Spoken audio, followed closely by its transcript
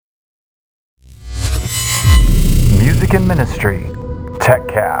Music and Ministry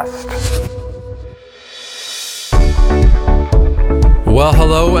TechCast. Well,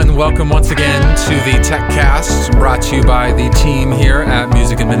 hello and welcome once again to the TechCast, brought to you by the team here at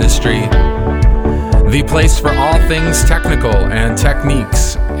Music and Ministry, the place for all things technical and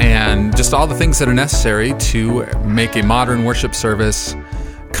techniques and just all the things that are necessary to make a modern worship service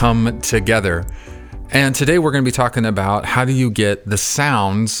come together. And today we're going to be talking about how do you get the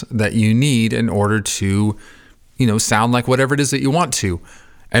sounds that you need in order to, sound like whatever it is that you want to.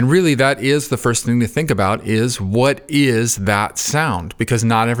 And really that is the first thing to think about is what is that sound? Because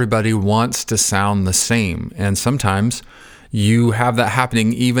not everybody wants to sound the same. And sometimes you have that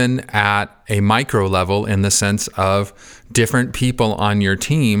happening even at a micro level in the sense of different people on your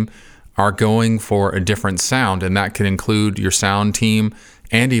team are going for a different sound. And that can include your sound team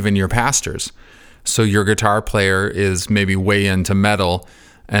and even your pastors. So your guitar player is maybe way into metal,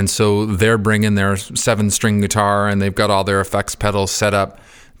 and so they're bringing their 7-string guitar and they've got all their effects pedals set up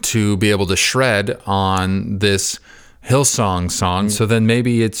to be able to shred on this Hillsong song. So then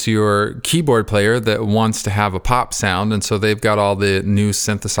maybe it's your keyboard player that wants to have a pop sound, and so they've got all the new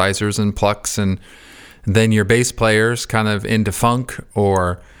synthesizers and plucks, and then your bass player's kind of into funk,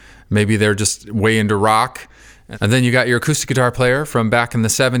 or maybe they're just way into rock. And then you got your acoustic guitar player from back in the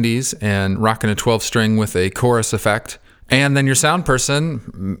 70s and rocking a 12-string with a chorus effect. And then your sound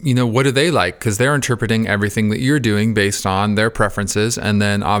person, what do they like? Because they're interpreting everything that you're doing based on their preferences. And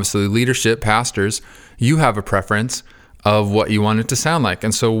then obviously leadership, pastors, you have a preference of what you want it to sound like.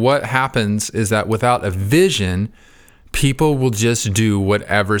 And so what happens is that without a vision, people will just do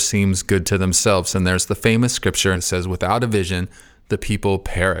whatever seems good to themselves. And there's the famous scripture that says, without a vision, the people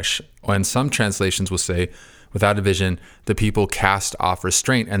perish. And some translations will say, without a vision, the people cast off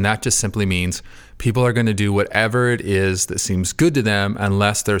restraint. And that just simply means people are going to do whatever it is that seems good to them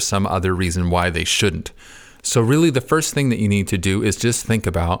unless there's some other reason why they shouldn't. So really the first thing that you need to do is just think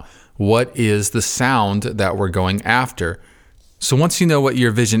about what is the sound that we're going after. So once you know what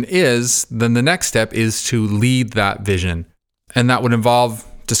your vision is, then the next step is to lead that vision. And that would involve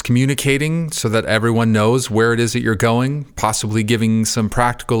just communicating so that everyone knows where it is that you're going, possibly giving some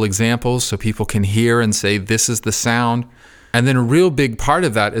practical examples so people can hear and say, this is the sound. And then a real big part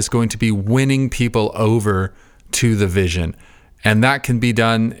of that is going to be winning people over to the vision. And that can be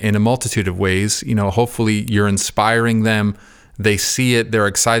done in a multitude of ways. Hopefully you're inspiring them. They see it. They're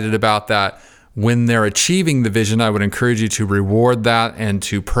excited about that. When they're achieving the vision, I would encourage you to reward that and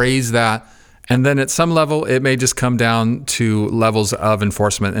to praise that. And then at some level, it may just come down to levels of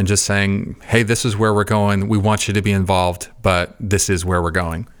enforcement and just saying, hey, this is where we're going. We want you to be involved, but this is where we're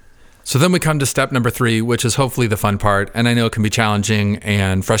going. So then we come to step number 3, which is hopefully the fun part. And I know it can be challenging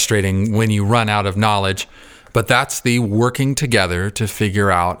and frustrating when you run out of knowledge, but that's the working together to figure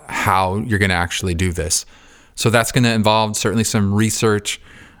out how you're going to actually do this. So that's going to involve certainly some research,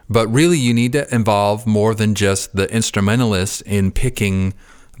 but really you need to involve more than just the instrumentalist in picking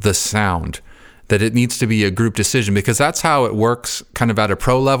the sound. That it needs to be a group decision, because that's how it works kind of at a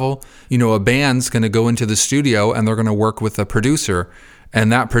pro level. A band's going to go into the studio and they're going to work with a producer,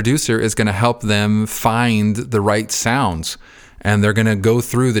 and that producer is going to help them find the right sounds. And they're going to go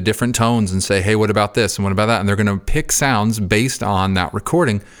through the different tones and say, hey, what about this? And what about that? And they're going to pick sounds based on that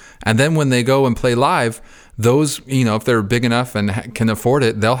recording. And then when they go and play live, those, if they're big enough and can afford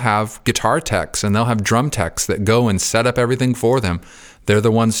it, they'll have guitar techs and they'll have drum techs that go and set up everything for them. They're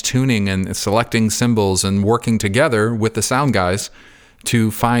the ones tuning and selecting cymbals and working together with the sound guys to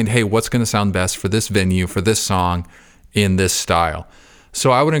find, hey, what's going to sound best for this venue, for this song, in this style.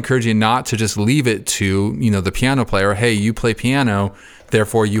 So I would encourage you not to just leave it to, the piano player. Hey, you play piano,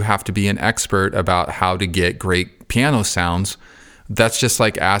 therefore you have to be an expert about how to get great piano sounds. That's just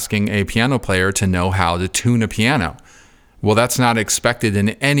like asking a piano player to know how to tune a piano. Well, that's not expected in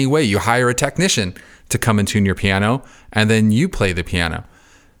any way. You hire a technician to come and tune your piano, and then you play the piano.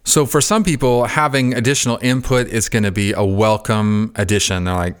 So for some people, having additional input is going to be a welcome addition,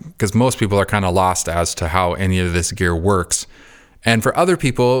 because most people are kind of lost as to how any of this gear works. And for other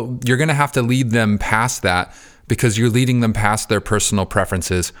people, you're going to have to lead them past that, because you're leading them past their personal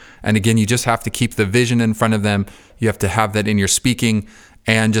preferences. And again, you just have to keep the vision in front of them. You have to have that in your speaking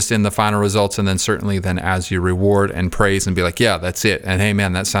and just in the final results. And then certainly then as you reward and praise and be like, yeah, that's it. And hey,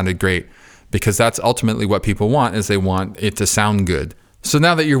 man, that sounded great. Because that's ultimately what people want, is they want it to sound good. So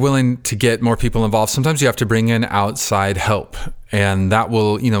now that you're willing to get more people involved, sometimes you have to bring in outside help. And that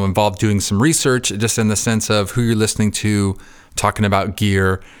will, involve doing some research just in the sense of who you're listening to, talking about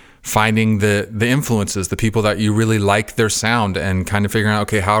gear, finding the influences, the people that you really like their sound, and kind of figuring out,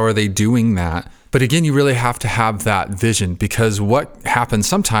 okay, how are they doing that But again, you really have to have that vision, because what happens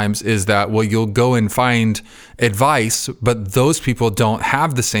sometimes is that, well, you'll go and find advice, but those people don't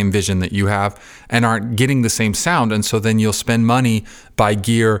have the same vision that you have and aren't getting the same sound. And so then you'll spend money, buy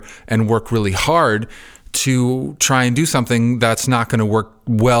gear, and work really hard to try and do something that's not going to work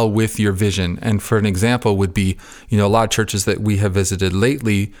well with your vision. And for an example would be, a lot of churches that we have visited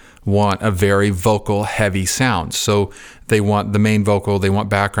lately want a very vocal heavy sound. So they want the main vocal, they want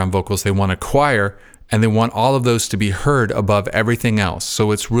background vocals, they want a choir, and they want all of those to be heard above everything else.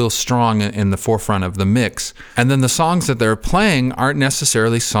 So it's real strong in the forefront of the mix. And then the songs that they're playing aren't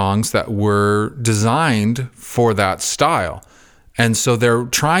necessarily songs that were designed for that style. And so they're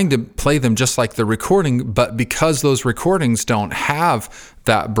trying to play them just like the recording, but because those recordings don't have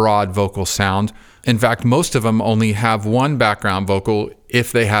that broad vocal sound, in fact, most of them only have one background vocal,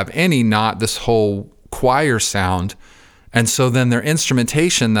 if they have any, not this whole choir sound. And so then their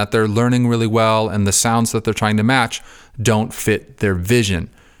instrumentation that they're learning really well and the sounds that they're trying to match don't fit their vision.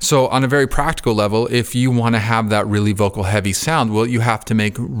 So on a very practical level, if you want to have that really vocal heavy sound, well, you have to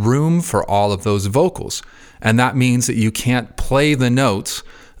make room for all of those vocals. And that means that you can't play the notes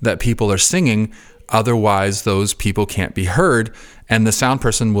that people are singing, otherwise those people can't be heard, and the sound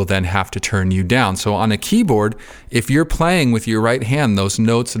person will then have to turn you down. So on a keyboard, if you're playing with your right hand those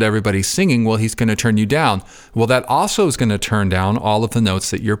notes that everybody's singing, well, he's going to turn you down. Well, that also is going to turn down all of the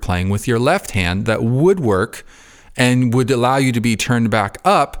notes that you're playing with your left hand that would work and would allow you to be turned back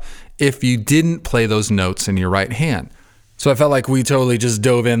up if you didn't play those notes in your right hand. So I felt like we totally just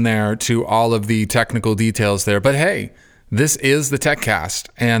dove in there to all of the technical details there. But hey, this is the TechCast,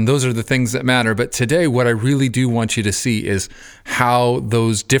 and those are the things that matter. But today, what I really do want you to see is how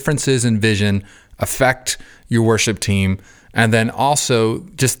those differences in vision affect your worship team, and then also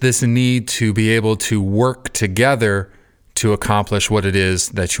just this need to be able to work together to accomplish what it is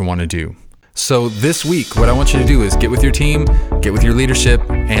that you want to do. So this week, what I want you to do is get with your team, get with your leadership,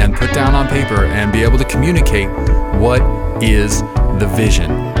 and put down on paper and be able to communicate what is the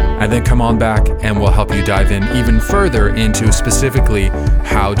vision. And then come on back and we'll help you dive in even further into specifically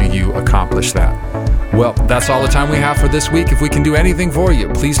how do you accomplish that. Well, that's all the time we have for this week. If we can do anything for you,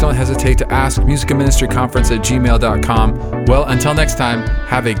 please don't hesitate to ask. musicandministryconference@gmail.com. Well, until next time,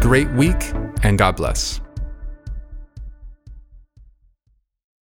 have a great week and God bless.